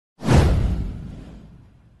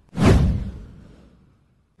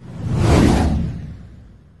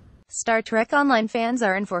Star Trek Online fans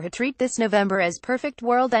are in for a treat this November as Perfect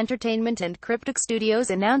World Entertainment and Cryptic Studios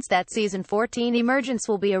announced that Season 14 Emergence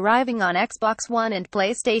will be arriving on Xbox One and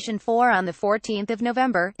PlayStation 4 on the 14th of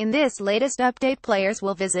November. In this latest update, players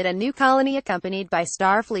will visit a new colony accompanied by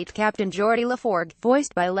Starfleet Captain Geordi LaForge,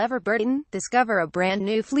 voiced by LeVar Burton, discover a brand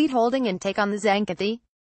new fleet holding and take on the Xankathi.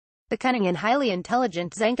 The cunning and highly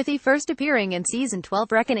intelligent Xankathi, first appearing in Season 12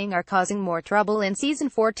 Reckoning, are causing more trouble in Season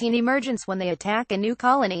 14 Emergence when they attack a new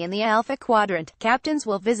colony in the Alpha Quadrant. Captains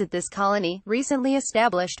will visit this colony, recently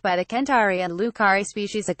established by the Kentari and Lucari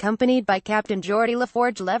species, accompanied by Captain Geordi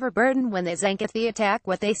LaForge LeVar Burton when the Xankathi attack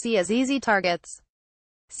what they see as easy targets.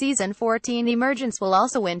 Season 14 Emergence will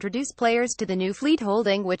also introduce players to the new fleet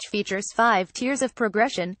holding, which features 5 tiers of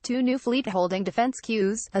progression, 2 new fleet holding defense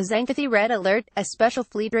queues, a Xankathi Red Alert, a special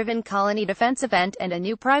fleet-driven colony defense event, and a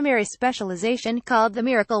new primary specialization called the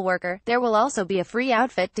Miracle Worker. There will also be a free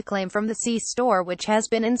outfit to claim from the C store, which has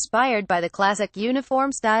been inspired by the classic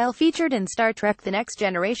uniform style featured in Star Trek: The Next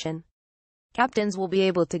Generation. Captains will be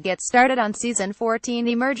able to get started on Season 14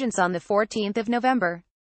 Emergence on the 14th of November.